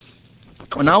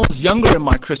When I was younger in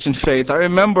my Christian faith, I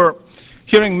remember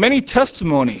hearing many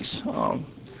testimonies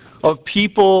of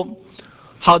people,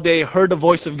 how they heard the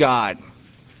voice of God,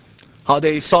 how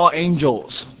they saw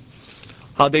angels,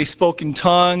 how they spoke in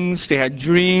tongues, they had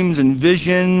dreams and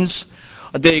visions,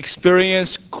 they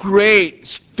experienced great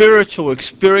spiritual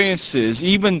experiences.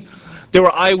 Even there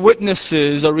were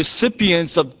eyewitnesses or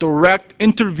recipients of direct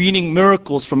intervening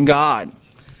miracles from God.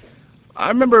 I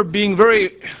remember being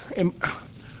very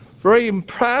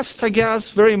impressed, I guess,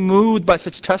 very moved by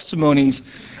such testimonies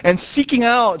and seeking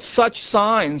out such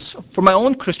signs for my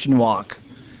own Christian walk.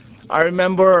 I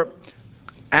remember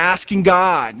asking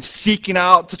God, seeking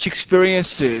out such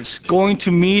experiences, going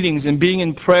to meetings and being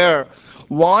in prayer,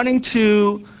 wanting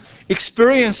to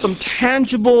experience some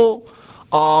tangible,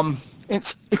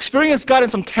 experience God in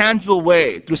some tangible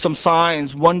way through some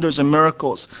signs, wonders, and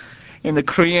miracles. In the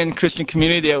Korean Christian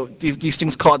community, there are these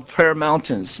things called prayer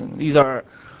mountains. And these are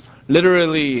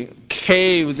literally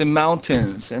caves and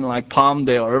mountains in like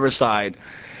Palmdale, Riverside.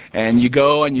 And you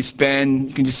go and you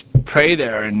can just pray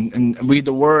there and read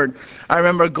the Word. I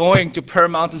remember going to prayer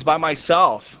mountains by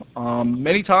myself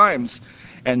many times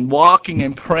and walking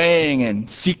and praying and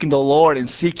seeking the Lord and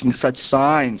seeking such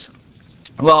signs.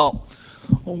 Well,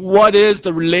 what is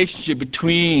the relationship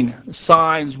between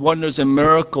signs, wonders, and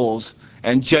miracles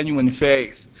and genuine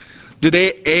faith? Do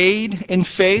they aid in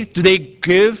faith? Do they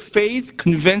give faith,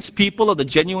 convince people of the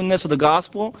genuineness of the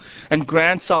gospel, and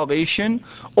grant salvation?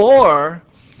 Or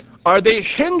are they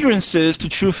hindrances to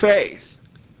true faith?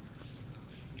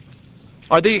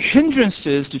 Are they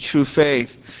hindrances to true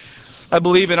faith? I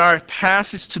believe in our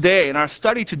passage today, in our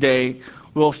study today,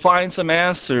 we'll find some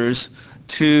answers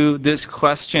to this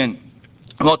question.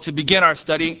 Well, to begin our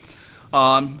study,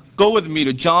 go with me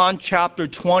to John chapter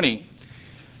 20.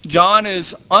 John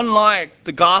is unlike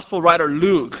the gospel writer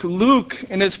Luke. Luke,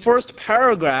 in his first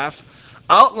paragraph,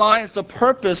 outlines the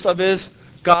purpose of his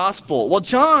gospel. Well,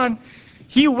 John,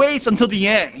 he waits until the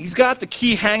end. He's got the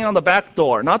key hanging on the back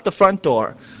door, not the front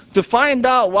door. To find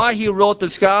out why he wrote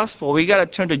this gospel, we got to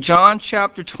turn to John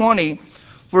chapter 20,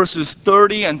 verses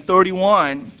 30 and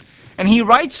 31. And he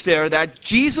writes there that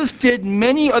Jesus did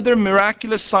many other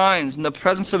miraculous signs in the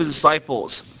presence of his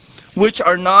disciples, which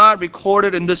are not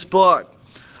recorded in this book.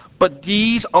 But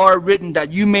these are written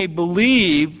that you may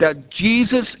believe that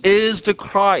Jesus is the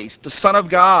Christ, the Son of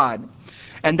God,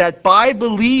 and that by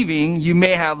believing you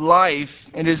may have life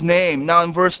in his name. Now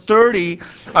in verse 30,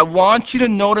 I want you to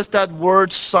notice that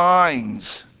word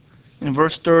signs. In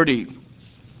verse 30,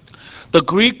 the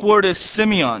Greek word is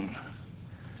Simeon.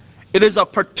 It is a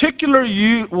particular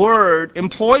word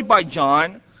employed by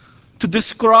John to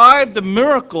describe the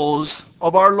miracles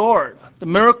of our Lord, the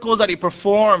miracles that he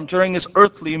performed during his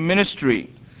earthly ministry.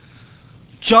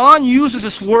 John uses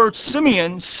this word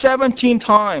Simeon 17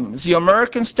 times. The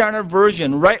American Standard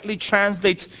Version rightly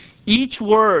translates each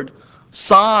word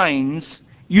signs,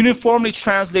 uniformly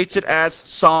translates it as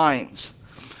signs.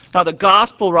 Now the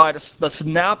gospel writers, the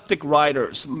synoptic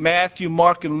writers, Matthew,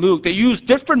 Mark, and Luke, they use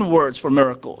different words for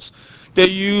miracles. They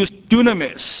use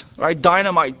dunamis, right,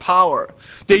 dynamite, power.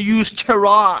 They use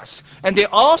teros, and they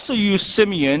also use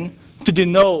Simeon to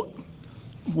denote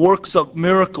works of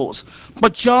miracles.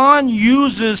 But John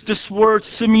uses this word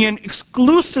Simeon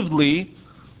exclusively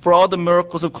for all the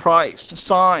miracles of Christ,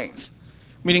 signs.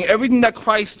 Meaning everything that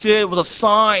Christ did was a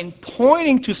sign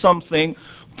pointing to something,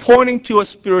 pointing to a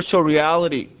spiritual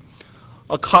reality.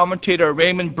 A commentator,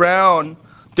 Raymond Brown,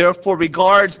 therefore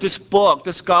regards this book,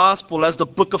 this gospel, as the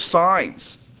book of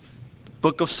signs.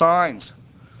 Book of signs.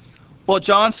 Well,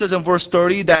 John says in verse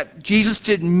 30 that Jesus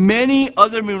did many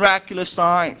other miraculous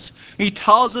signs. He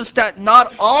tells us that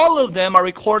not all of them are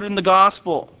recorded in the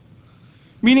gospel.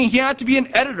 Meaning he had to be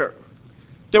an editor.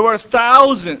 There were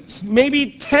thousands,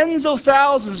 maybe tens of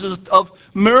thousands of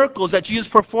miracles that Jesus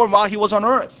performed while he was on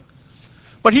earth.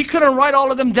 But he couldn't write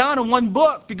all of them down in one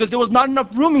book because there was not enough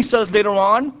room, he says later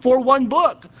on, for one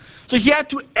book. So he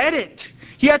had to edit.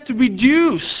 He had to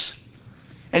reduce.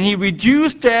 And he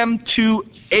reduced them to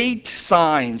 8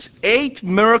 signs, 8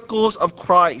 miracles of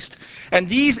Christ. And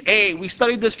these 8, we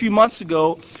studied this a few months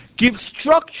ago, give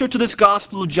structure to this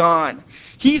Gospel of John.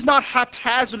 He's not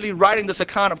haphazardly writing this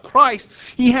account of Christ.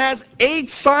 He has 8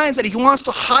 signs that he wants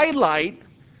to highlight,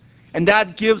 and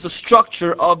that gives the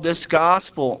structure of this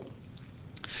Gospel.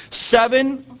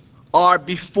 7 are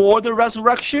before the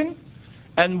resurrection,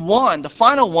 and 1, the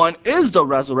final one, is the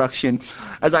resurrection.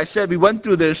 As I said, we went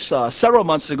through this several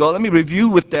months ago. Let me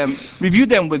review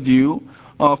them with you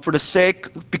for the sake,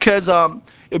 because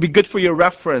it'll be good for your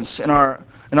reference in our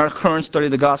current study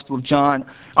of the Gospel of John.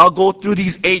 I'll go through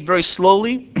these 8 very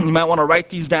slowly. You might want to write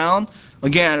these down.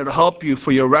 Again, it'll help you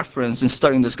for your reference in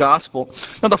studying this gospel.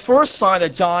 Now, the first sign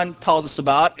that John tells us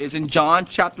about is in John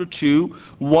chapter 2,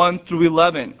 1 through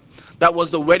 11. That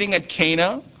was the wedding at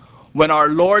Cana, when our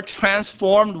Lord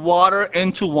transformed water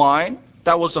into wine.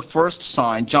 That was the first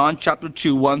sign, John chapter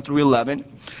 2, 1 through 11.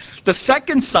 The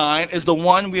second sign is the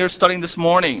one we are studying this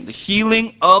morning, the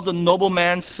healing of the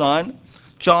nobleman's son,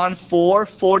 John 4,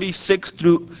 46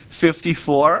 through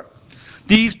 54.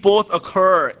 These both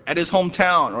occur at his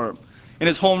hometown, or in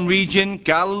his home region,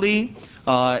 Galilee,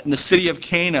 in the city of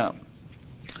Cana.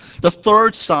 The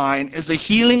third sign is the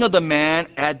healing of the man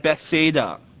at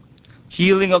Bethsaida.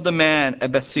 Healing of the man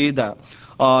at Bethsaida.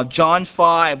 John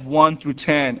 5, 1 through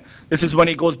 10. This is when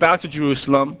he goes back to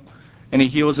Jerusalem and he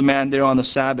heals a man there on the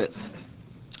Sabbath.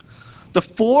 The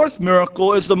fourth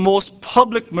miracle is the most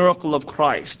public miracle of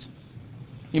Christ.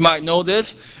 You might know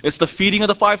this. It's the feeding of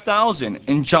the 5,000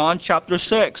 in John chapter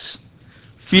 6.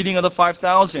 Feeding of the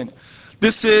 5,000.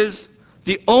 This is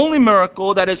the only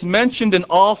miracle that is mentioned in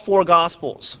all four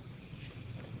Gospels.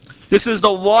 This is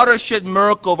the watershed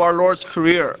miracle of our Lord's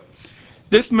career.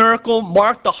 This miracle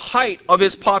marked the height of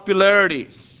his popularity.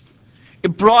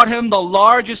 It brought him the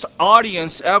largest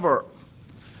audience ever.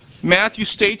 Matthew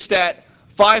states that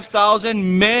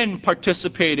 5,000 men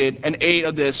participated and ate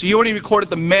of this. He already recorded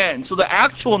the men. So the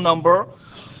actual number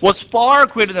was far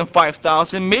greater than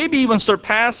 5,000, maybe even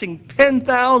surpassing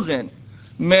 10,000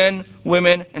 men,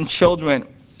 women, and children.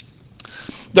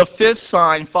 The fifth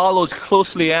sign follows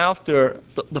closely after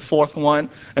the fourth one,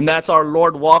 and that's our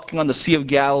Lord walking on the Sea of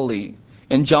Galilee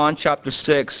in John chapter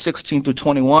 6, 16 through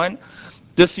 21.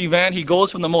 This event, he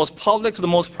goes from the most public to the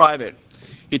most private.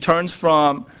 He turns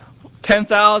from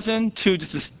 10,000 to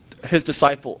just his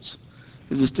disciples.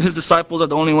 His disciples are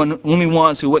the only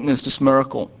ones who witnessed this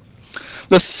miracle.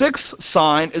 The sixth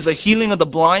sign is a healing of the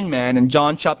blind man in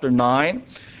John chapter 9.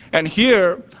 And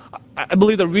here, I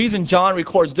believe the reason John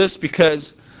records this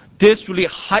because this really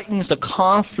heightens the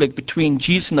conflict between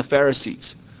Jesus and the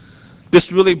Pharisees.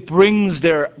 This really brings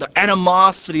the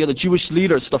animosity of the Jewish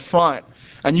leaders to the front.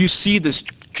 And you see this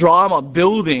drama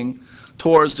building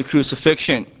towards the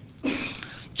crucifixion.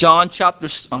 John chapter,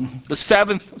 the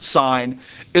seventh sign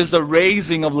is the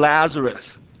raising of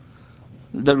Lazarus.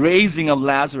 The raising of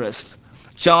Lazarus.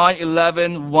 John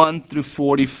 11, 1 through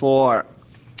 44.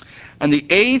 And the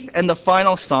eighth and the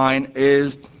final sign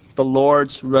is the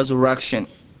Lord's resurrection.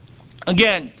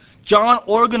 Again, John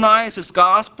organized his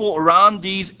gospel around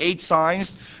these 8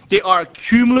 signs. They are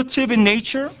cumulative in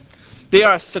nature. They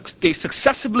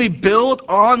successively build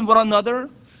on one another.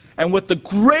 And with the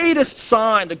greatest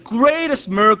sign, the greatest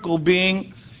miracle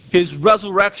being his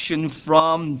resurrection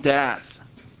from death.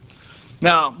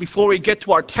 Now, before we get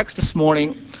to our text this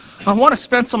morning, I want to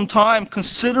spend some time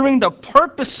considering the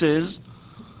purposes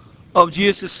of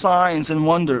Jesus' signs and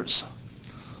wonders.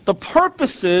 The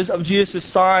purposes of Jesus'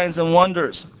 signs and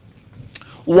wonders.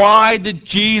 Why did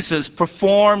Jesus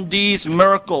perform these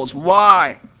miracles?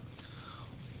 Why?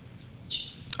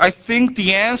 I think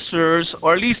the answers,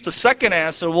 or at least the second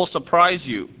answer, will surprise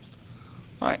you.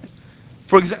 Right?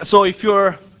 For example, so it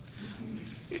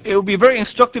will be very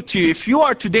instructive to you. If you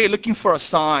are today looking for a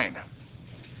sign,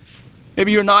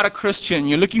 maybe you're not a Christian,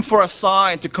 you're looking for a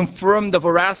sign to confirm the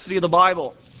veracity of the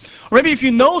Bible. Or maybe if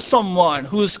you know someone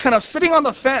who's kind of sitting on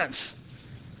the fence,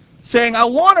 saying, I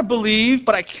want to believe,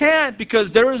 but I can't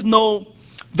because there is no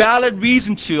valid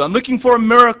reason to. I'm looking for a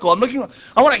miracle.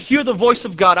 I want to hear the voice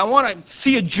of God. I want to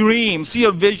see a dream, see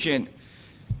a vision.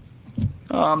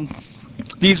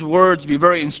 These words be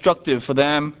very instructive for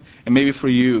them and maybe for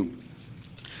you.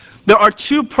 There are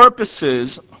 2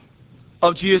 purposes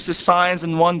of Jesus' signs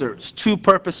and wonders. 2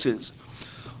 purposes.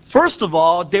 First of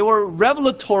all, they were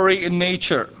revelatory in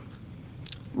nature.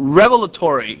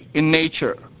 Revelatory in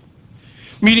nature.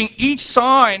 Meaning each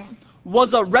sign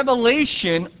was a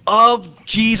revelation of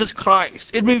Jesus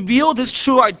Christ. It revealed his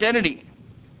true identity.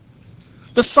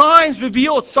 The signs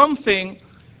revealed something,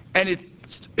 and it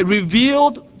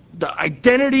revealed the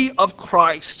identity of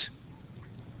Christ.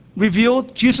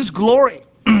 Revealed Jesus' glory.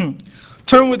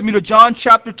 Turn with me to John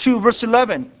chapter 2, verse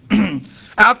 11.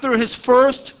 After his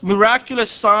first miraculous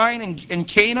sign in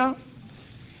Cana,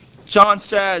 John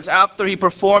says, after he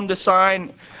performed the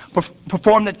sign,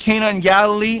 performed at Cana in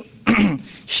Galilee,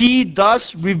 he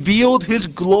thus revealed his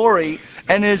glory,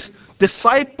 and his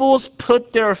disciples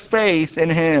put their faith in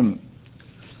him.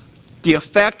 The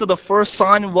effect of the first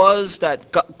sign was that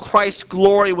Christ's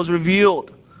glory was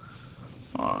revealed.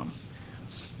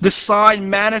 This sign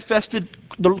manifested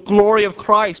the glory of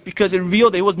Christ because it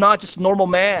revealed that he was not just a normal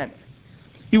man.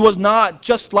 He was not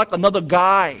just like another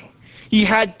guy. He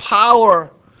had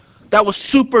power that was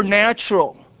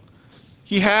supernatural.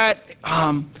 He had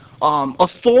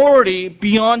authority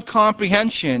beyond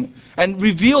comprehension and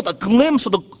revealed a glimpse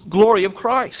of the glory of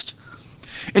Christ.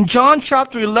 In John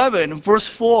chapter 11, verse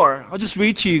 4, I'll just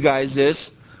read to you guys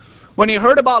this. When he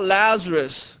heard about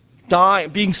Lazarus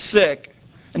dying, being sick,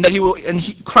 and that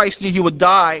Christ knew he would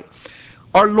die,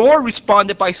 our Lord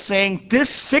responded by saying, "This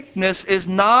sickness is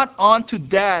not unto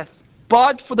death,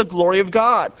 but for the glory of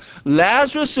God."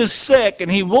 Lazarus is sick and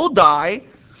he will die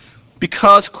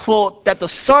because, quote, "that the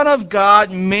Son of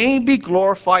God may be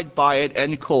glorified by it,"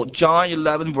 end quote. John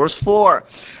 11, verse 4.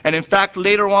 And in fact,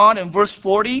 later on in verse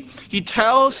 40, he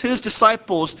tells his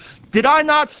disciples, "Did I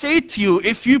not say to you,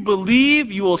 if you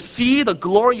believe, you will see the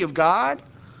glory of God?"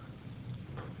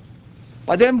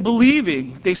 By them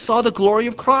believing, they saw the glory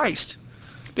of Christ.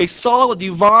 They saw the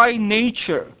divine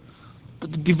nature, the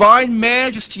divine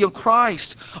majesty of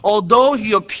Christ. Although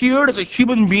he appeared as a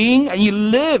human being and he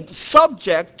lived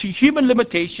subject to human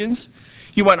limitations,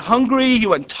 he went hungry, he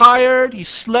went tired, he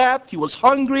slept, he was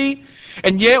hungry,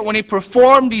 and yet when he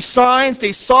performed these signs,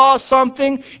 they saw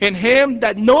something in him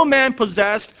that no man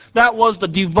possessed. That was the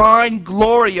divine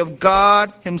glory of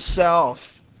God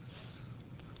himself.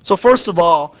 So first of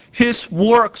all, his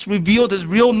works revealed his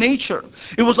real nature.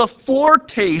 It was a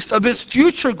foretaste of his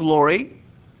future glory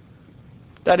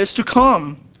that is to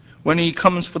come when he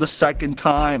comes for the second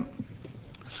time.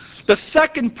 The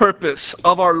second purpose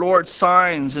of our Lord's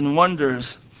signs and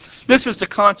wonders, this is the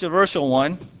controversial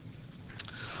one.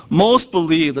 Most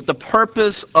believe that the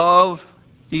purpose of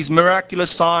these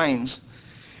miraculous signs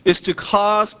is to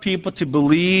cause people to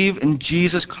believe in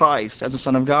Jesus Christ as the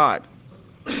Son of God.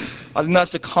 I think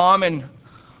that's the common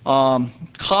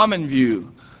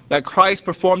view, that Christ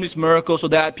performed these miracles so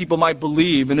that people might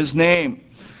believe in his name.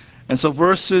 And so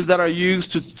verses that are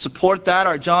used to support that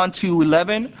are John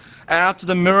 2:11. After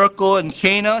the miracle in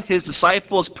Cana, his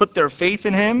disciples put their faith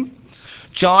in him.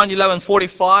 John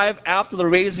 11:45, after the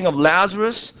raising of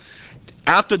Lazarus,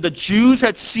 after the Jews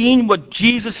had seen what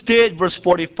Jesus did, verse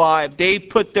 45, they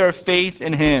put their faith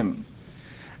in him.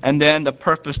 And then the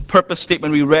purpose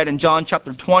statement we read in John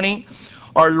chapter 20,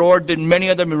 our Lord did many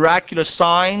other miraculous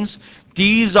signs.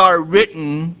 These are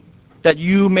written that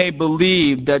you may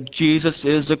believe that Jesus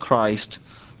is the Christ,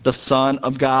 the Son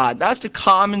of God. That's the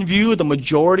common view, the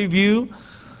majority view.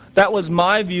 That was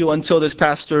my view until this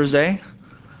past Thursday.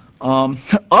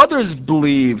 Others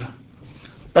believe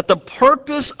that the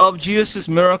purpose of Jesus'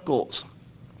 miracles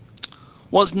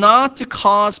was not to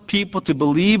cause people to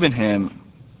believe in him,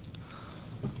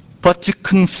 but to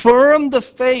confirm the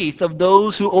faith of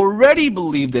those who already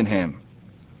believed in him.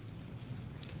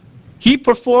 He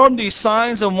performed these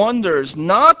signs and wonders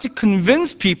not to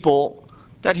convince people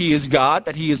that he is God,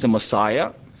 that he is the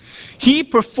Messiah. He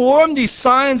performed these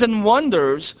signs and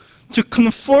wonders to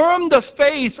confirm the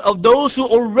faith of those who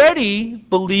already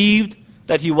believed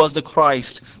that he was the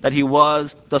Christ, that he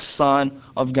was the Son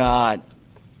of God.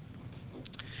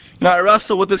 I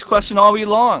wrestled with this question all week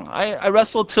long. I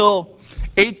wrestled till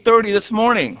 8:30 this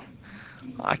morning.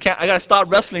 I got to stop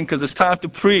wrestling because it's time to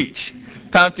preach,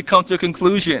 time to come to a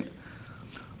conclusion.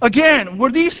 Again,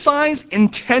 were these signs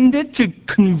intended to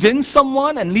convince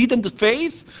someone and lead them to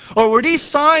faith? Or were these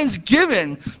signs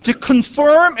given to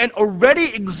confirm an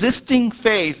already existing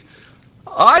faith?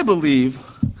 I believe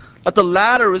that the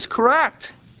latter is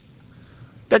correct.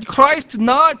 That Christ did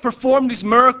not perform these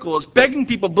miracles, begging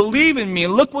people, believe in me,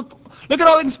 look at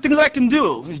all these things I can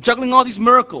do. He's juggling all these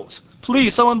miracles.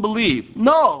 Please, someone believe.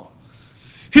 No.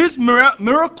 His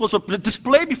miracles were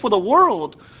displayed before the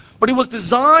world, but it was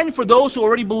designed for those who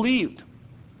already believed,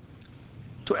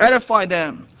 to edify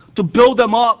them, to build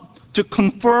them up, to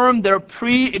confirm their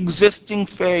pre-existing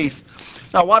faith.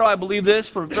 Now, why do I believe this?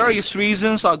 For various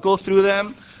reasons. I'll go through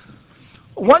them.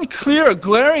 One clear,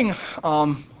 glaring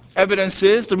evidence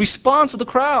is the response of the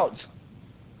crowds,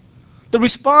 the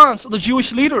response of the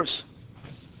Jewish leaders.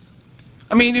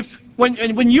 I mean,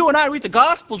 when you and I read the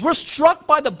Gospels, we're struck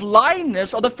by the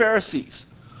blindness of the Pharisees,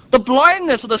 the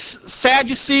blindness of the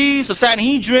Sadducees, the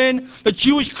Sanhedrin, the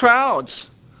Jewish crowds,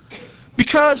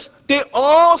 because they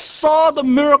all saw the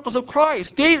miracles of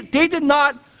Christ. They did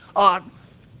not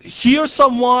hear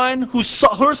someone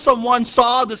heard someone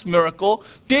saw this miracle.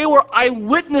 They were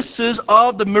eyewitnesses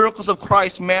of the miracles of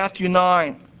Christ, Matthew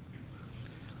 9.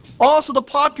 Also the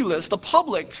populace, the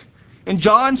public, in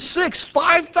John 6,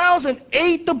 5,000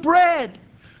 ate the bread.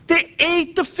 They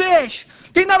ate the fish.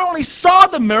 They not only saw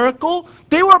the miracle,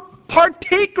 they were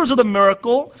partakers of the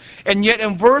miracle. And yet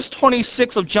in verse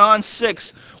 26 of John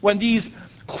 6, when these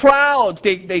crowds,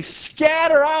 they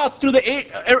scatter out through the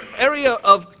area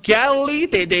of Galilee,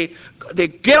 they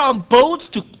get on boats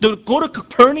to go to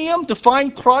Capernaum to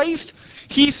find Christ,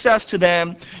 He says to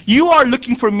them, "You are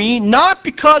looking for me not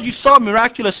because you saw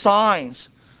miraculous signs,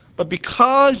 but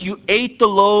because you ate the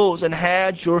loaves and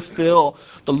had your fill."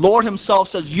 The Lord himself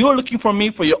says, "You're looking for me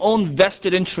for your own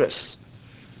vested interests.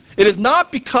 It is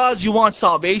not because you want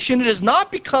salvation. It is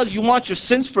not because you want your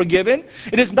sins forgiven.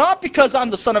 It is not because I'm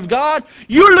the Son of God.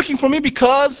 You're looking for me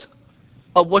because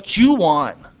of what you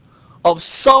want, of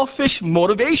selfish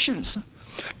motivations."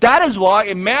 That is why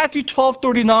in Matthew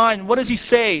 12:39, what does he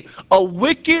say? "A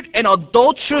wicked and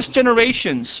adulterous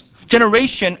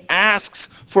generation asks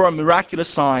for a miraculous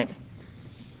sign."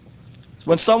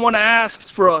 When someone asks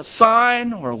for a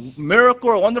sign or a miracle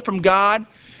or a wonder from God,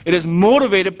 it is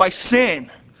motivated by sin,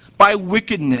 by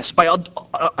wickedness, by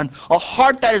a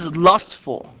heart that is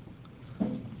lustful.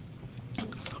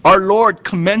 Our Lord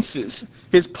commences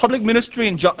his public ministry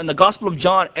in the Gospel of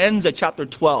John, ends at chapter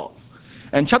 12.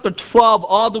 And chapter 12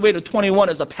 all the way to 21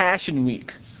 is a Passion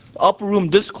Week. The upper room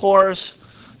discourse,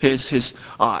 his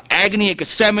agony at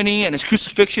Gethsemane, and his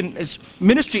crucifixion. His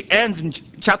ministry ends in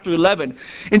chapter 11.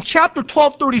 In chapter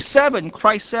 12:37,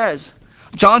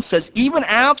 John says, even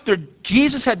after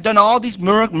Jesus had done all these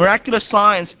miraculous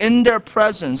signs in their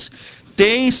presence,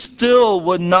 they still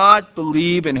would not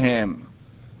believe in him.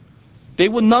 They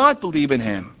would not believe in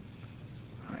him.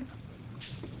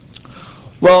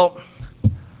 Well,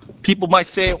 people might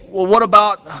say, well, what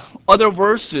about other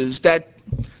verses that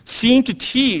seem to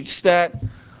teach that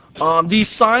these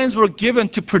signs were given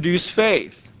to produce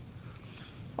faith?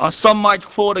 Some might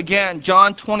quote again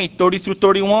John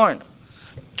 20:30-31.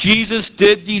 Jesus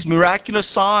did these miraculous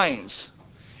signs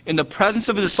in the presence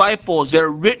of his disciples. They're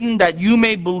written that you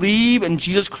may believe in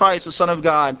Jesus Christ, the Son of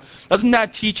God. Doesn't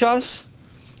that teach us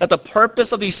that the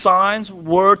purpose of these signs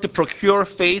were to procure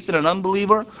faith in an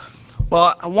unbeliever?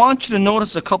 Well, I want you to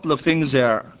notice a couple of things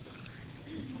there.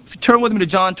 If you turn with me to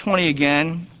John 20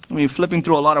 again, flipping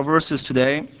through a lot of verses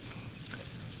today.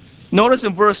 Notice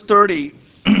in verse 30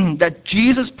 that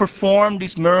Jesus performed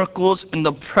these miracles in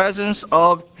the presence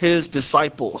of his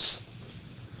disciples.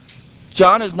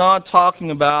 John is not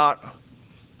talking about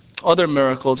other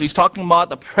miracles. He's talking about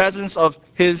the presence of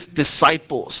his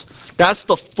disciples. That's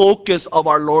the focus of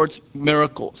our Lord's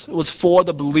miracles. It was for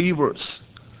the believers.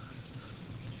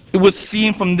 It would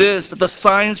seem from this that the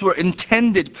signs were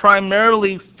intended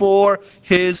primarily for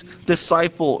his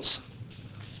disciples.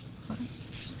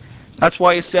 That's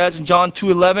why it says in John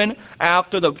 2:11,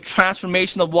 after the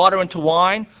transformation of water into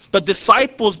wine, the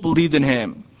disciples believed in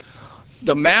him.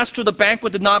 The master of the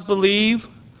banquet did not believe.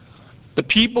 The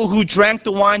people who drank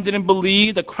the wine didn't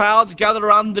believe. The crowds gathered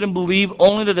around him didn't believe.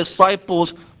 Only the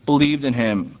disciples believed in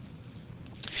him.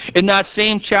 In that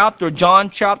same chapter, John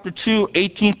chapter 2,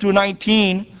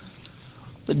 18-19,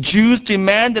 the Jews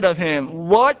demanded of him,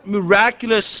 "What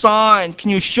miraculous sign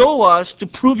can you show us to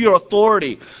prove your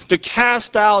authority, to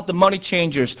cast out the money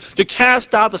changers, to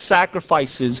cast out the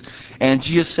sacrifices?" And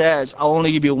Jesus says, "I'll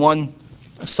only give you one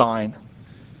sign.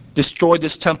 Destroy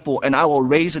this temple, and I will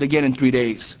raise it again in 3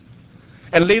 days."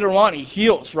 And later on, he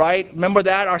heals, right? Remember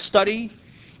that, our study?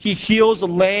 He heals the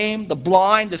lame, the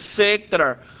blind, the sick that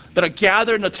are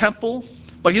gathered in the temple.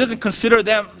 But he doesn't consider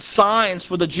them signs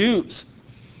for the Jews.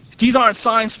 These aren't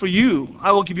signs for you.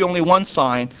 I will give you only one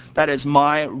sign. That is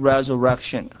my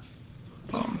resurrection.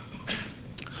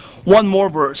 One more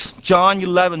verse. John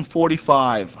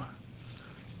 11:45.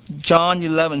 John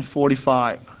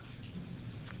 11:45.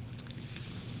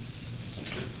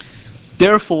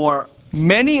 Therefore,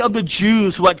 many of the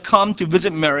Jews who had come to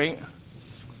visit Mary,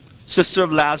 sister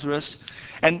of Lazarus,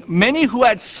 and many who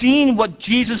had seen what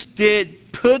Jesus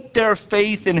did, put their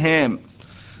faith in him.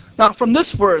 Now, from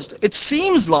this verse, it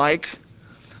seems like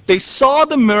they saw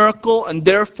the miracle and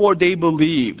therefore they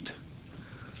believed.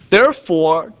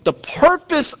 Therefore, the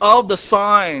purpose of the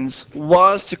signs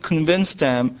was to convince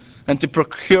them and to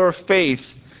procure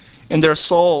faith in their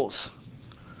souls.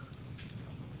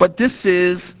 But this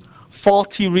is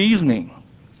faulty reasoning,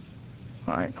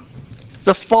 right? It's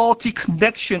a faulty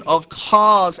connection of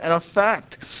cause and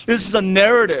effect. This is a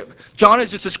narrative. John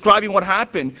is just describing what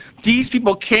happened. These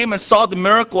people came and saw the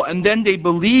miracle and then they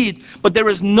believed, but there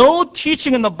is no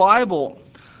teaching in the Bible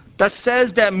that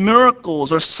says that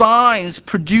miracles or signs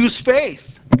produce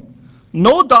faith.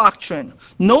 No doctrine,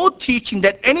 no teaching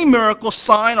that any miracle,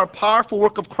 sign, or powerful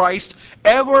work of Christ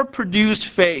ever produced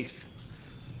faith.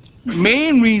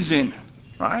 Main reason,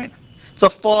 right? It's a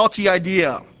faulty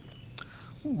idea.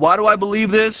 Why do I believe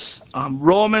this?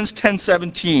 Romans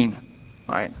 10:17,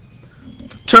 right?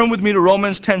 Turn with me to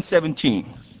Romans 10:17.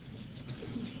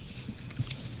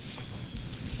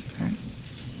 Okay.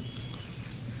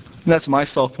 That's my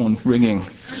cell phone ringing.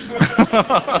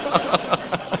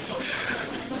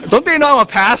 Don't they know I'm a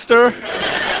pastor?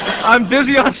 I'm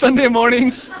busy on Sunday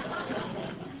mornings.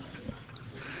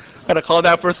 Gotta call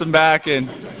that person back and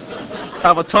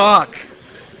have a talk.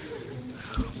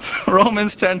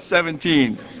 Romans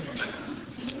 10:17.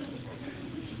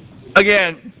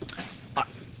 Again,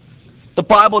 the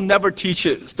Bible never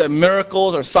teaches that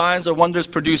miracles or signs or wonders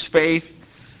produce faith.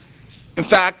 In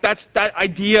fact, that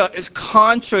idea is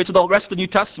contrary to the rest of the New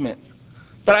Testament.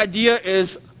 That idea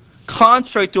is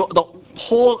contrary to the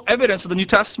whole evidence of the New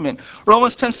Testament.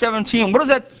 Romans 10:17, what does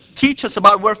that teach us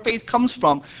about where faith comes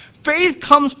from? Faith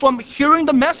comes from hearing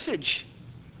the message.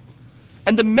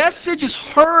 And the message is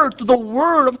heard through the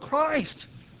word of Christ.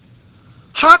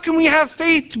 How can we have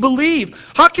faith to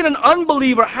believe? How can an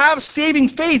unbeliever have saving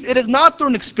faith? It is not through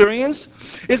an experience.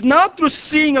 It's not through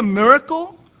seeing a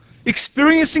miracle,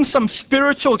 experiencing some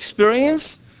spiritual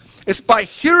experience. It's by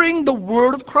hearing the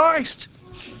word of Christ.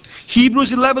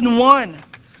 Hebrews 11:1.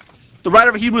 The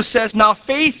writer of Hebrews says, now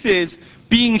faith is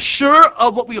being sure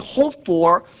of what we hope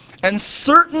for and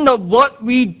certain of what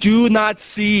we do not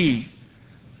see.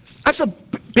 That's a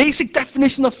basic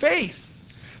definition of faith.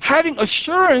 Having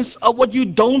assurance of what you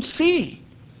don't see.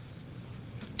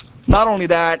 Not only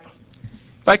that,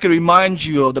 if I could remind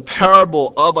you of the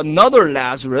parable of another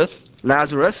Lazarus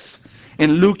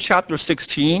in Luke chapter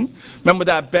 16. Remember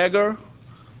that beggar,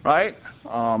 right?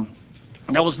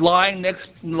 That was lying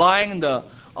in the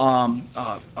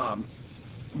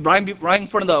right in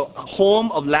front of the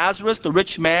home of Lazarus, the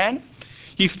rich man.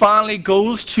 He finally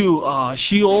goes to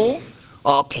Sheol,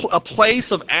 a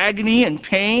place of agony and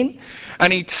pain,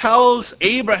 and he tells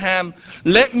Abraham,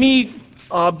 let me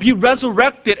be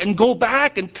resurrected and go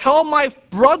back and tell my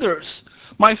brothers,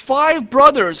 my 5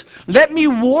 brothers, let me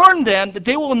warn them that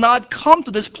they will not come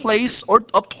to this place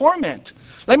of torment.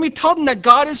 Let me tell them that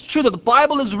God is true, that the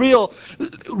Bible is real.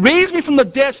 Raise me from the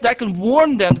dead so that I can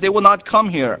warn them that they will not come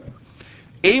here.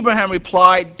 Abraham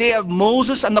replied, they have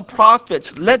Moses and the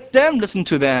prophets. Let them listen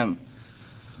to them.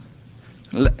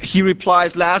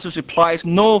 Lazarus replies,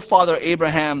 no, Father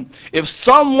Abraham. If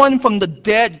someone from the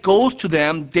dead goes to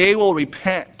them, they will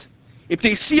repent. If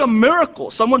they see a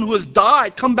miracle, someone who has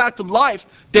died come back to life,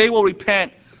 they will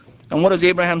repent. And what does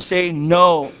Abraham say?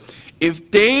 No.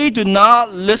 If they do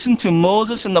not listen to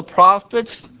Moses and the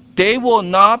prophets, they will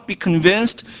not be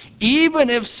convinced, even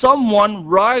if someone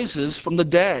rises from the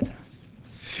dead.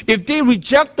 If they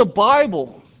reject the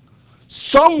Bible,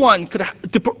 someone could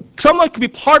be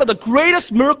part of the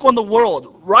greatest miracle in the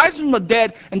world, rising from the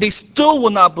dead, and they still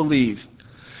will not believe.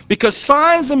 Because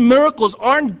signs and miracles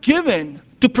aren't given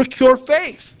to procure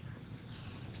faith.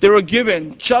 They were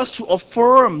given just to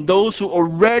affirm those who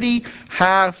already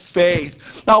have faith.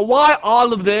 Now, why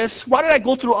all of this? Why did I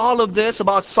go through all of this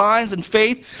about signs and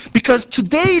faith? Because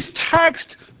today's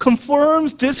text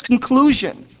confirms this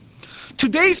conclusion.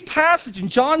 Today's passage in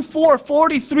John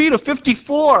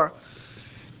 4:43-54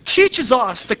 teaches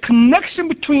us the connection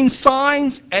between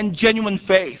signs and genuine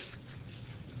faith.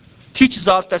 Teaches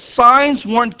us that signs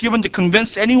weren't given to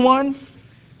convince anyone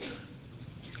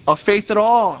of faith at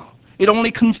all. It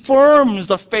only confirms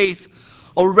the faith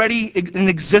already in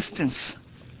existence.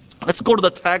 Let's go to the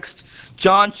text,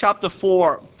 John chapter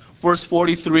 4, verse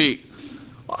 43.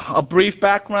 A brief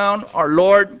background, our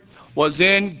Lord was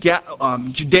in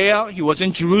Judea, he was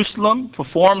in Jerusalem,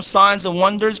 performed signs and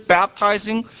wonders,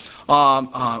 baptizing.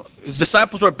 His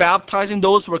disciples were baptizing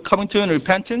those who were coming to him in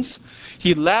repentance.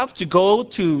 He left to go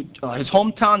to his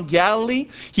hometown Galilee.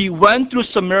 He went through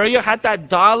Samaria, had that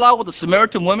dialogue with the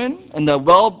Samaritan women in the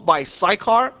well by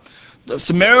Sychar. The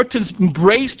Samaritans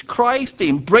embraced Christ. They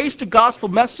embraced the gospel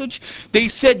message. They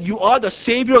said, you are the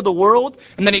Savior of the world.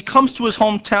 And then he comes to his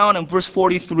hometown in verse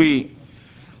 43.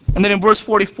 And then in verse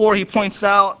 44, he points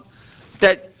out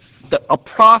that a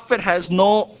prophet has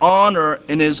no honor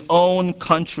in his own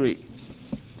country.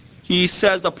 He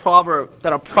says the proverb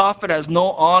that a prophet has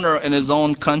no honor in his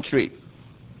own country.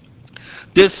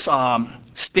 This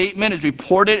statement is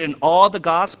reported in all the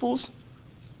Gospels.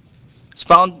 It's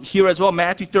found here as well,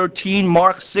 Matthew 13,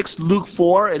 Mark 6, Luke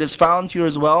 4. It is found here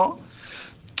as well.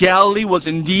 Galilee was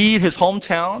indeed his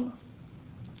hometown,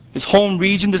 his home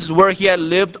region. This is where he had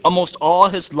lived almost all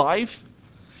his life.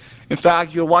 In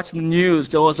fact, you're watching the news.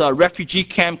 There was a refugee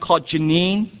camp called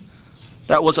Jenin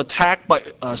that was attacked by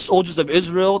soldiers of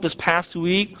Israel this past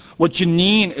week. Well,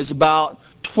 Jenin is about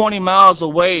 20 miles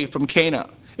away from Cana.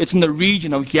 It's in the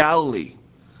region of Galilee.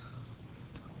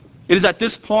 It is at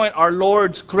this point our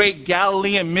Lord's great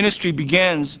Galilean ministry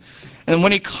begins. And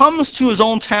when he comes to his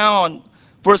own town,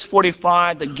 verse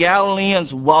 45, the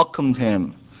Galileans welcomed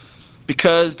him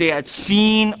because they had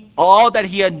seen all that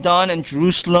he had done in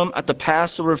Jerusalem at the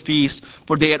Passover feast,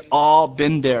 for they had all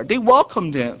been there. They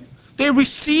welcomed him. They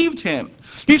received him.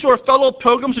 These were fellow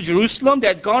pilgrims to Jerusalem. They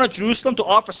had gone to Jerusalem to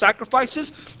offer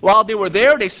sacrifices. While they were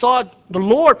there, they saw the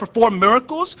Lord perform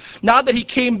miracles. Now that he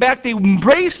came back, they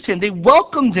embraced him. They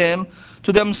welcomed him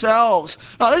to themselves.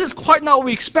 Now, this is quite not what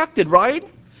we expected, right?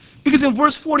 Because in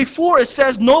verse 44, it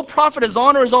says, no prophet has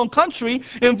honored his own country.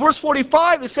 In verse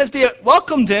 45, it says they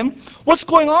welcomed him. What's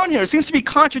going on here? It seems to be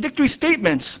contradictory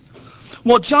statements.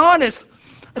 Well, John is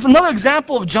another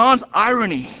example of John's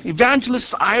irony,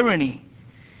 evangelist's irony.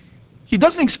 He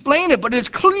doesn't explain it, but it's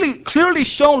clearly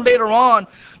shown later on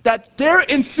that their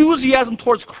enthusiasm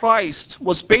towards Christ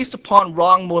was based upon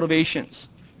wrong motivations.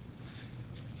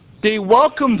 They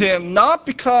welcomed him not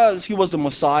because he was the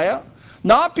Messiah,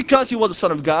 not because he was the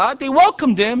Son of God. They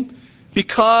welcomed him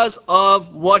because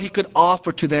of what he could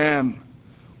offer to them,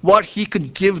 what he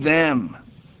could give them.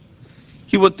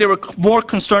 They were more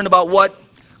concerned about what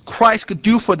Christ could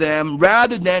do for them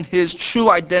rather than his true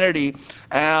identity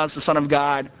as the Son of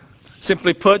God.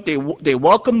 Simply put, they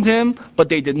welcomed him, but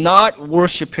they did not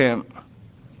worship him.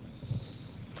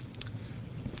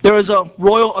 There was a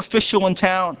royal official in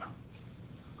town.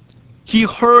 He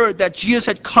heard that Jesus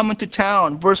had come into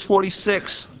town. Verse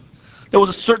 46. There was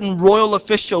a certain royal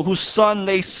official whose son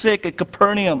lay sick at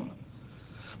Capernaum.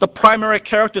 The primary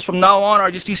characters from now on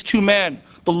are just these two men,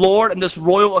 the Lord and this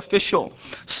royal official.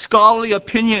 Scholarly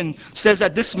opinion says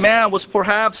that this man was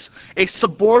perhaps a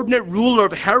subordinate ruler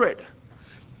of Herod,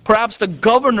 perhaps the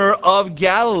governor of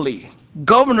Galilee,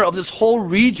 governor of this whole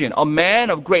region, a man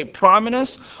of great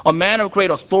prominence, a man of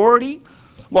great authority.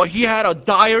 Well, he had a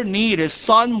dire need. His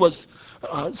son was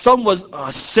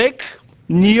sick,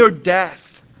 near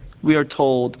death, we are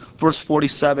told. Verse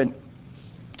 47.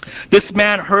 This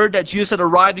man heard that Jesus had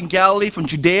arrived in Galilee from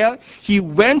Judea. He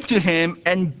went to him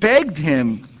and begged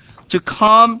him to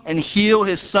come and heal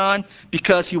his son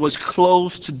because he was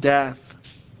close to death.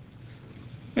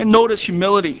 And notice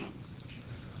humility.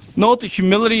 Note the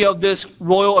humility of this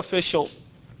royal official.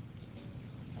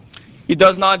 He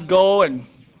does not go and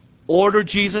order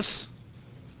Jesus.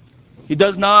 He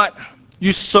does not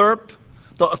usurp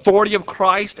the authority of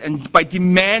Christ and by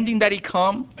demanding that he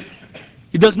come.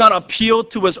 He does not appeal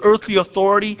to his earthly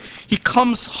authority. He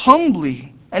comes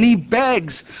humbly and he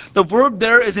begs. The verb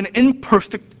there is an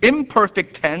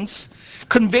imperfect tense,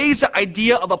 conveys the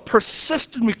idea of a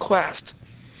persistent request.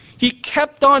 He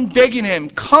kept on begging him,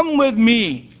 come with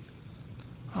me.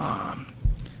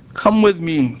 Come with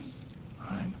me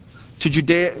to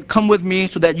Judea. Come with me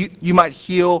so that you might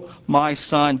heal my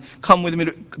son. Come with me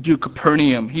to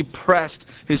Capernaum. He pressed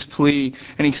his plea,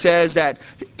 and he says that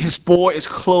his boy is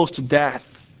close to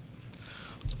death.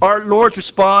 Our Lord's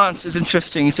response is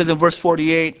interesting. He says in verse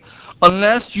 48,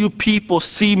 unless you people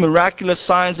see miraculous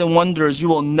signs and wonders, you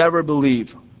will never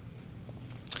believe.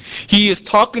 He is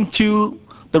talking to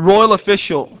the royal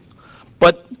official,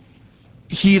 but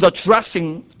he's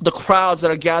addressing the crowds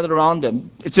that are gathered around him.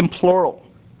 It's in plural.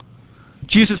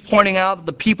 Jesus is pointing out that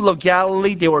the people of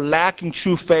Galilee, they were lacking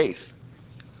true faith.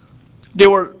 They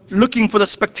were looking for the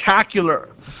spectacular.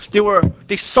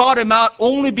 They sought him out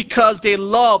only because they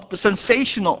loved the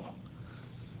sensational.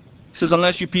 He says,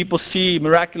 unless you people see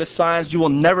miraculous signs, you will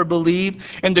never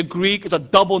believe. In the Greek, it's a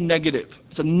double negative.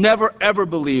 It's a never ever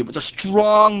believe. It's a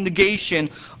strong negation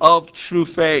of true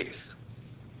faith.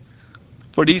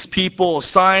 For these people,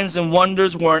 signs and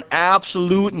wonders were an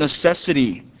absolute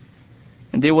necessity,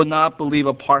 and they would not believe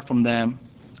apart from them.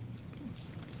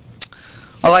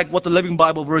 I like what the Living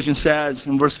Bible version says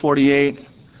in verse 48.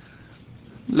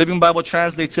 Living Bible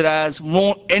translates it as,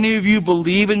 won't any of you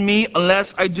believe in me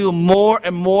unless I do more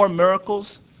and more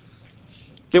miracles?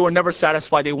 They were never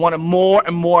satisfied. They wanted more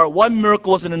and more. One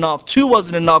miracle wasn't enough. Two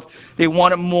wasn't enough. They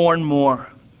wanted more and more.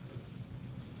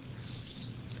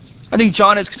 I think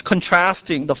John is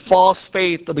contrasting the false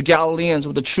faith of the Galileans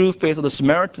with the true faith of the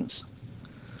Samaritans.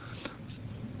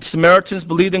 The Samaritans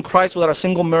believed in Christ without a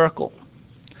single miracle.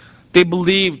 They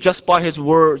believed just by his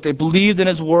words. They believed in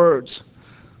his words.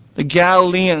 The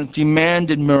Galileans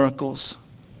demanded miracles.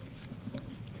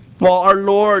 While our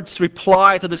Lord's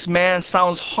reply to this man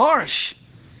sounds harsh,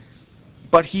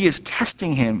 but he is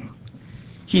testing him.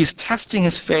 He is testing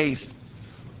his faith.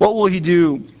 What will he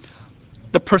do?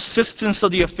 The persistence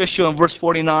of the official in verse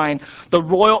 49. The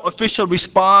royal official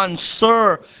responds,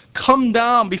 sir, come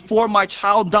down before my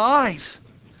child dies.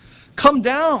 Come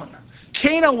down.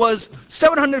 Cana was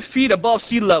 700 feet above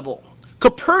sea level.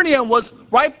 Capernaum was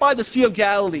right by the Sea of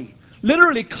Galilee.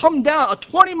 literally come down a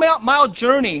 20-mile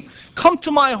journey, come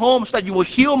to my home so that you will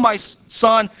heal my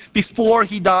son before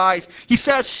he dies. He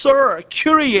says, sir,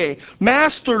 Kyrie,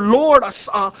 master, Lord,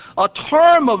 a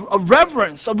term of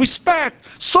reverence, of respect.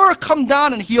 Sir, come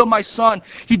down and heal my son.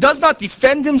 He does not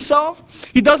defend himself.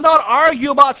 He does not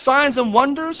argue about signs and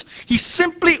wonders. He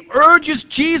simply urges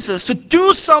Jesus to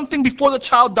do something before the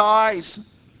child dies.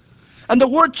 And the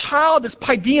word child is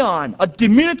paideon, a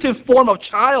diminutive form of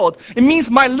child. It means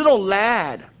my little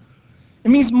lad. It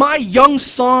means my young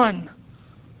son,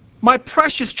 my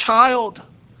precious child.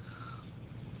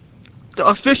 The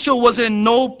official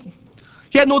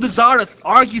he had no desire to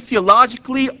argue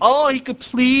theologically. All he could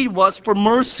plead was for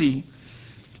mercy.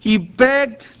 He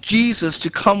begged Jesus to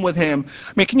come with him.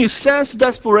 I mean, can you sense the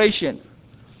desperation?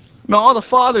 I mean, all the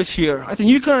fathers here, I think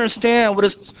you can understand what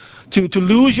it's to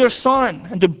lose your son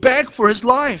and to beg for his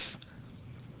life.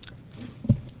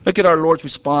 Look at our Lord's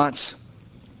response.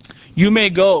 You may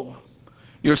go,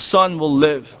 your son will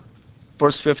live.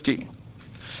 Verse 50.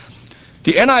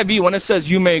 The NIV, when it says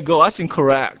you may go, that's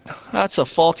incorrect. That's a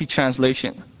faulty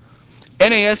translation.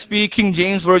 NASB, King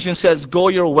James Version, says go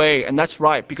your way, and that's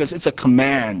right because it's a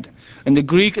command. In the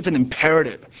Greek, it's an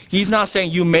imperative. He's not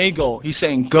saying you may go, he's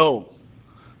saying go.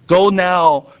 Go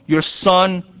now, your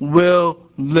son will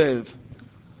live.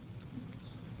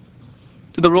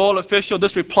 To the royal official,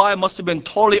 this reply must have been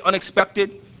totally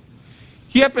unexpected.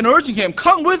 He had been urging him,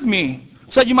 come with me,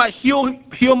 so that you might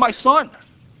heal my son.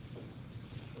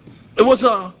 It was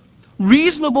a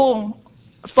reasonable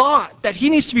thought that he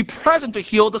needs to be present to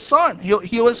heal the son, heal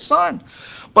his son.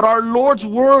 But our Lord's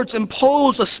words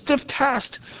impose a stiff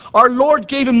test. Our Lord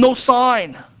gave him no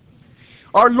sign.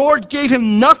 Our Lord gave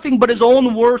him nothing but his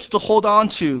own words to hold on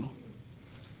to.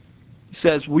 He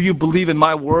says, will you believe in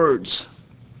my words?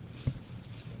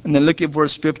 And then look at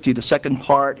verse 50, the second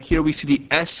part. Here we see the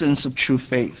essence of true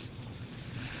faith.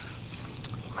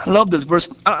 I love this verse.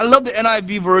 I love the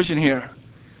NIV version here.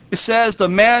 It says, the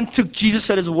man took Jesus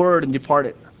at his word and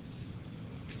departed.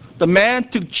 The man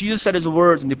took Jesus at his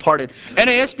words and departed.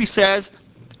 NASB says,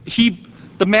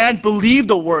 the man believed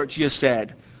the word Jesus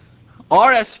said.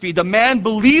 RSV, the man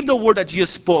believed the word that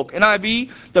Jesus spoke.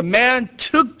 NIV, the man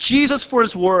took Jesus for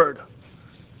his word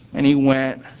and he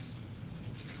went.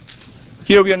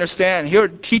 Here we understand, here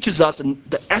it teaches us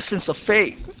the essence of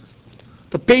faith,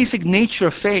 the basic nature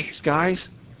of faith, guys.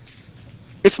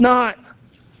 It's not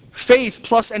faith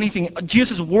plus anything,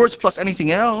 Jesus' words plus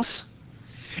anything else.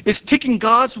 It's taking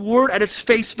God's word at its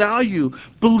face value,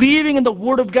 believing in the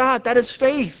word of God, that is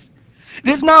faith. It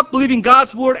is not believing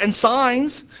God's word and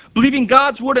signs, believing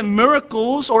God's word and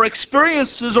miracles or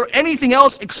experiences or anything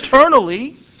else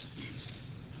externally.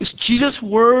 It's Jesus'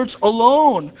 words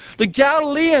alone. The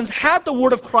Galileans had the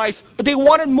word of Christ, but they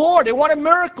wanted more. They wanted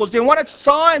miracles. They wanted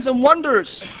signs and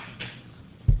wonders.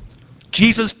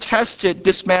 Jesus tested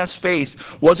this man's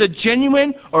faith. Was it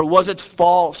genuine or was it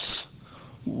false?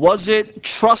 Was it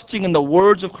trusting in the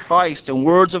words of Christ and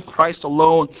words of Christ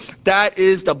alone? That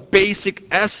is the basic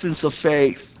essence of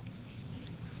faith.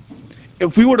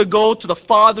 If we were to go to the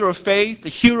father of faith, the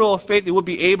hero of faith, it would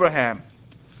be Abraham.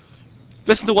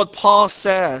 Listen to what Paul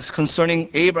says concerning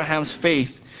Abraham's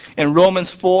faith in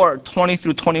Romans 4:20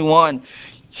 through 21.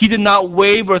 He did not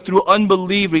waver through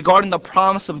unbelief regarding the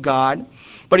promise of God,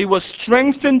 but he was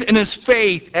strengthened in his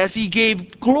faith as he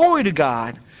gave glory to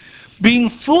God, being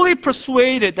fully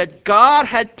persuaded that God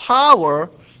had power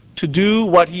to do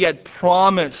what he had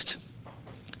promised.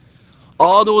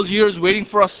 All those years waiting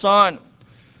for a son,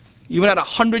 even at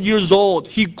 100 years old,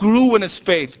 he grew in his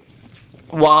faith.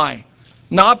 Why?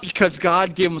 Not because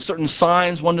God gave him certain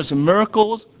signs, wonders, and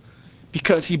miracles,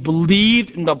 because he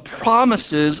believed in the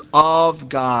promises of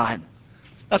God.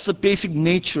 That's the basic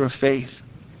nature of faith.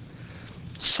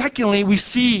 Secondly, we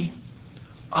see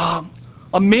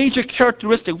a major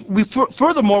characteristic.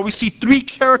 Furthermore, we see three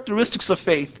characteristics of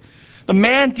faith. The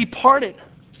man departed.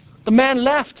 The man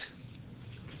left.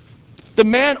 The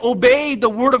man obeyed the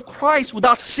word of Christ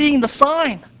without seeing the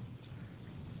sign.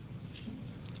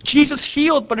 Jesus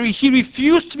healed, but he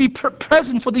refused to be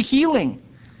present for the healing.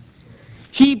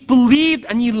 He believed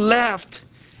and he left.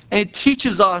 And it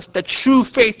teaches us that true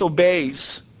faith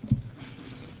obeys.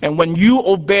 And when you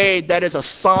obey, that is a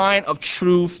sign of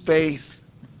true faith.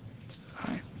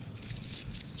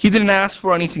 He didn't ask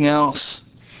for anything else.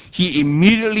 He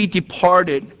immediately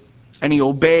departed and he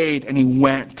obeyed and he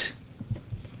went.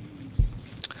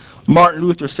 Martin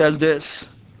Luther says this: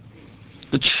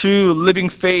 the true living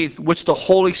faith which the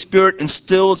Holy Spirit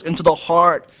instills into the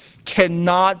heart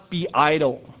cannot be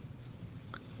idle.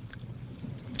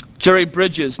 Jerry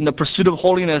Bridges, in The Pursuit of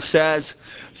Holiness, says,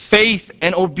 faith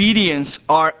and obedience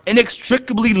are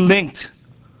inextricably linked.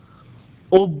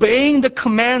 Obeying the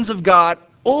commands of God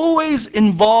always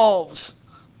involves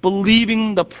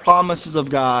believing the promises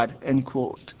of God, end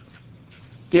quote.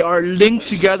 They are linked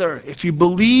together. If you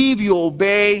believe, you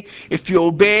obey. If you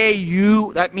obey,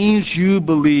 that means you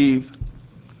believe.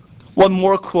 One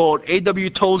more quote, A.W.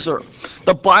 Tozer.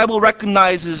 The Bible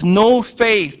recognizes no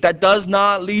faith that does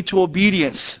not lead to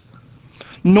obedience,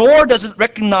 nor does it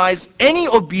recognize any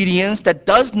obedience that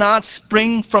does not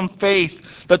spring from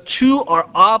faith. The two are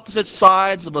opposite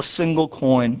sides of a single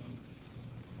coin.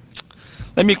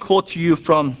 Let me quote to you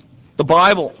from the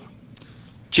Bible,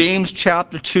 James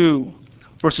chapter 2,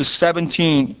 verses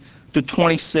 17 to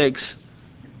 26.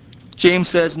 James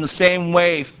says, in the same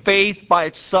way, faith by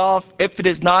itself, if it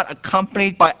is not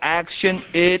accompanied by action,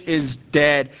 it is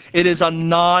dead. It is a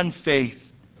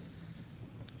non-faith.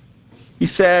 He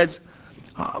says,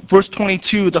 verse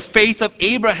 22, the faith of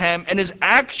Abraham and his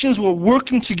actions were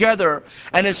working together,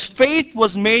 and his faith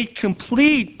was made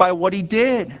complete by what he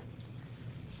did.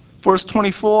 Verse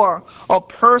 24, a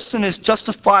person is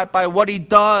justified by what he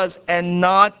does and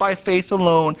not by faith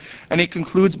alone. And he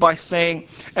concludes by saying,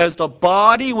 as the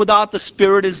body without the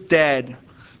spirit is dead,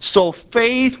 so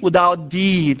faith without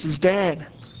deeds is dead.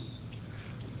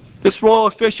 This royal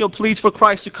official pleads for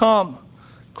Christ to come.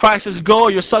 Christ says, go,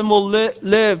 your son will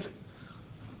live.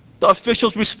 The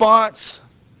official's response,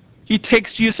 he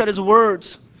takes Jesus at his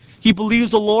words. He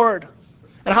believes the Lord.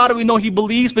 And how do we know he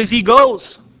believes? Because he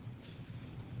goes.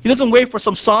 He doesn't wait for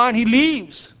some sign, he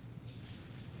leaves.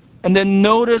 And then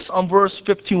notice on verse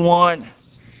 51,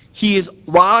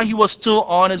 while he was still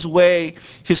on his way,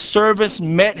 his servants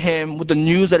met him with the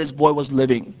news that his boy was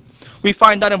living. We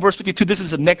find out in verse 52, this is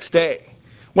the next day.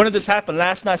 When did this happen?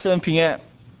 Last night, 7 p.m.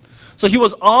 So he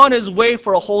was on his way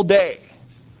for a whole day.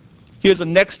 Here's the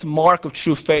next mark of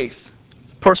true faith,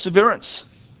 perseverance.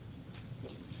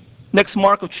 Next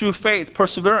mark of true faith,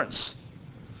 perseverance.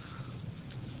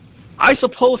 I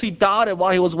suppose he doubted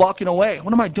while he was walking away.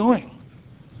 What am I doing?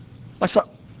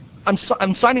 I'm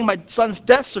signing my son's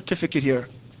death certificate here.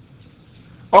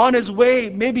 On his way,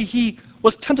 maybe he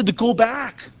was tempted to go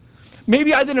back.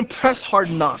 Maybe I didn't press hard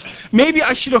enough. Maybe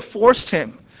I should have forced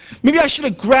him. Maybe I should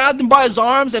have grabbed him by his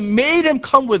arms and made him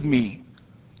come with me.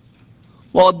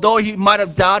 Well, though he might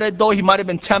have doubted, though he might have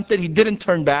been tempted, he didn't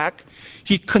turn back.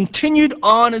 He continued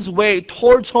on his way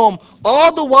towards home,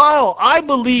 all the while, I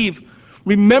believe,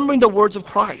 remembering the words of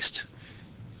Christ.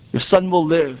 Your son will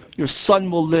live, your son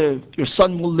will live, your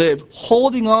son will live,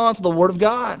 holding on to the word of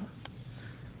God.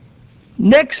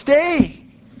 Next day,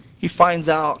 he finds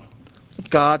out that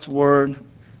God's word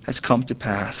has come to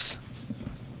pass.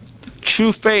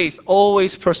 True faith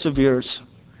always perseveres.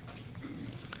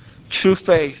 True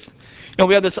faith. You know,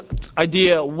 we have this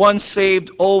idea, once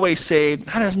saved, always saved.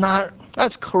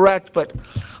 That's correct, but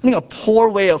I think a poor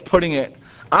way of putting it.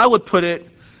 I would put it,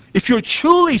 if you're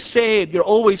truly saved, you're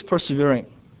always persevering.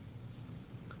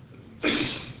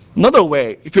 Another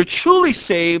way, if you're truly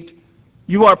saved,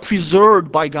 you are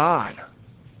preserved by God.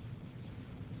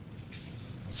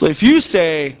 So if you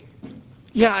say,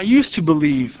 yeah, I used to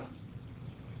believe,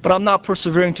 but I'm not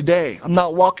persevering today, I'm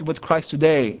not walking with Christ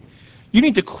today, you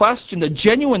need to question the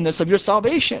genuineness of your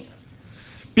salvation.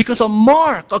 Because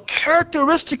a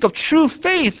characteristic of true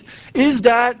faith is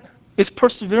that it's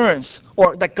perseverance,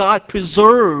 or that God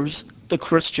preserves the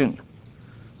Christian.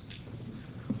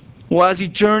 Well, as he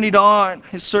journeyed on,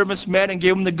 his servants met and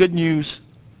gave him the good news.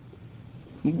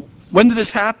 When did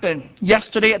this happen?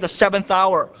 Yesterday at the 7th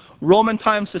hour, Roman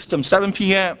time system, 7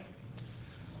 p.m.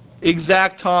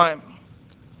 Exact time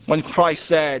when Christ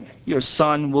said, your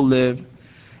son will live.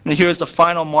 And here's the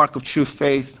final mark of true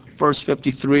faith, verse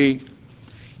 53.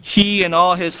 He and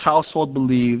all his household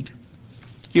believed.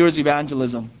 Here's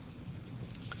evangelism.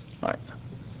 Right.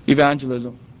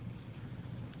 Evangelism.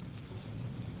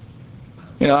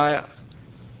 You know,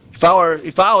 if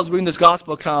I was reading this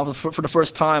gospel account for the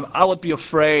first time, I would be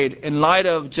afraid in light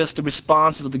of just the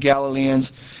responses of the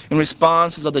Galileans and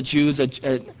responses of the Jews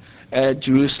at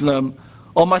Jerusalem.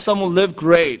 Oh, my son will live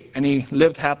great, and he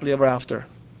lived happily ever after.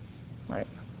 Right.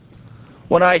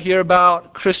 When I hear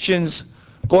about Christians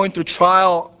going through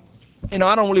trial, I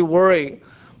don't really worry.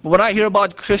 But when I hear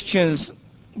about Christians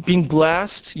being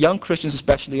blessed, young Christians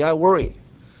especially, I worry.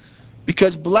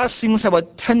 Because blessings have a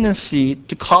tendency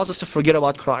to cause us to forget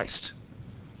about Christ.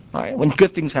 Right? When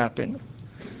good things happen,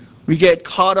 we get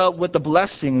caught up with the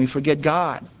blessing, we forget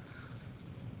God.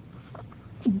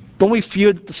 Don't we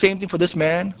fear the same thing for this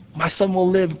man? My son will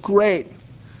live great.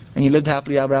 And he lived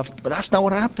happily ever after. But that's not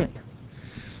what happened.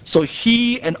 So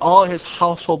he and all his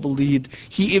household believed.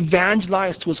 He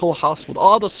evangelized to his whole household,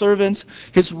 all the servants,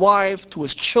 his wife, to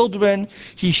his children.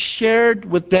 He shared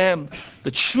with them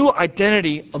the true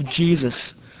identity of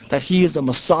Jesus, that he is the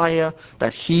Messiah,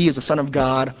 that he is the Son of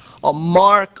God, a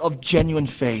mark of genuine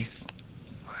faith.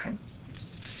 Right?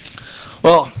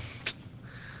 Well,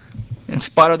 in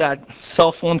spite of that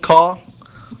cell phone call,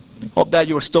 hope that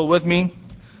you are still with me.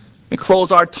 We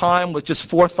close our time with just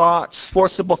four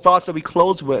simple thoughts that we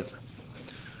close with.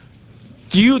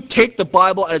 Do you take the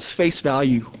Bible at its face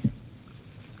value?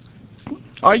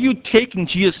 Are you taking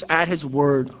Jesus at his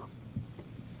word?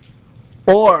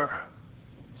 Or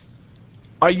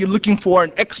are you looking for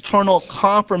an external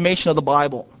confirmation of the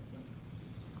Bible?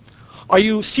 Are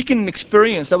you seeking an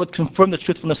experience that would confirm the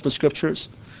truthfulness of the scriptures?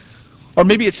 Or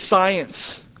maybe it's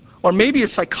science, or maybe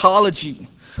it's psychology,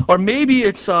 or maybe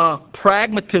it's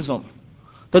pragmatism.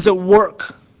 Does it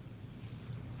work?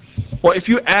 Well, if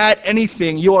you add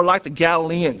anything, you are like the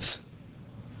Galileans.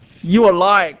 You are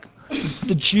like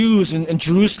the Jews in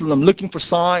Jerusalem looking for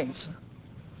signs.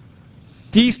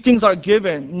 These things are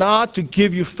given not to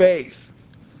give you faith.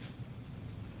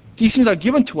 These things are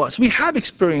given to us. We have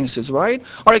experiences, right?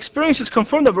 Our experiences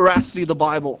confirm the veracity of the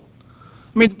Bible.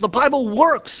 I mean, the Bible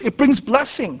works. It brings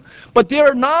blessing. But they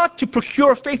are not to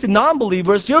procure faith in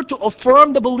non-believers. They are to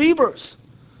affirm the believers.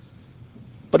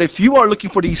 But if you are looking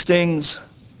for these things,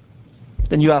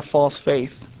 then you have false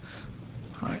faith.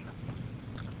 Right?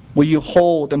 Will you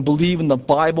hold and believe in the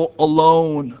Bible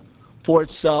alone for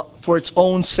its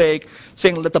own sake,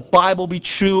 saying, let the Bible be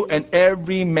true and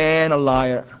every man a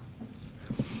liar?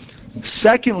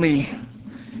 Secondly,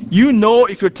 you know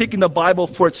if you're taking the Bible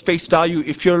for its face value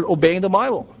if you're obeying the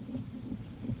Bible.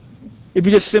 If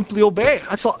you just simply obey.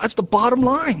 That's the bottom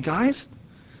line, guys.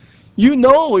 You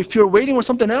know if you're waiting for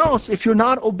something else if you're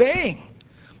not obeying.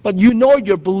 But you know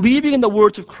you're believing in the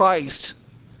words of Christ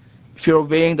if you're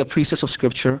obeying the precepts of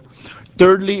Scripture.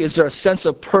 Thirdly, is there a sense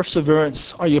of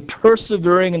perseverance? Are you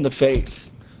persevering in the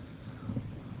faith?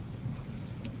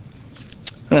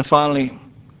 And then finally,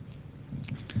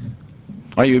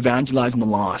 are you evangelizing the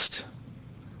lost?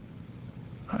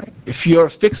 Right. If you're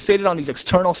fixated on these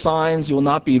external signs, you will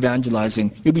not be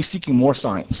evangelizing. You'll be seeking more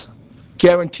signs.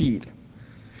 Guaranteed.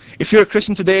 If you're a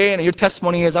Christian today and your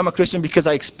testimony is, I'm a Christian because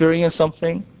I experienced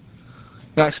something,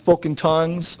 I spoke in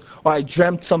tongues, or I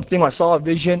dreamt something, or I saw a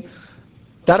vision,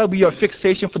 that'll be your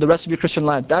fixation for the rest of your Christian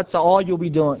life. That's all you'll be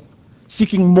doing.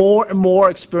 Seeking more and more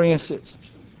experiences.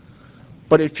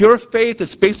 But if your faith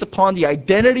is based upon the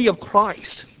identity of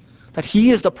Christ, that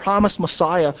he is the promised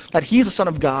Messiah, that he is the Son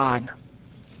of God,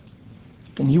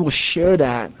 then you will share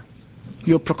that.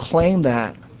 You'll proclaim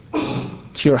that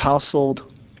to your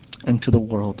household and to the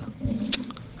world.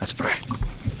 Let's pray.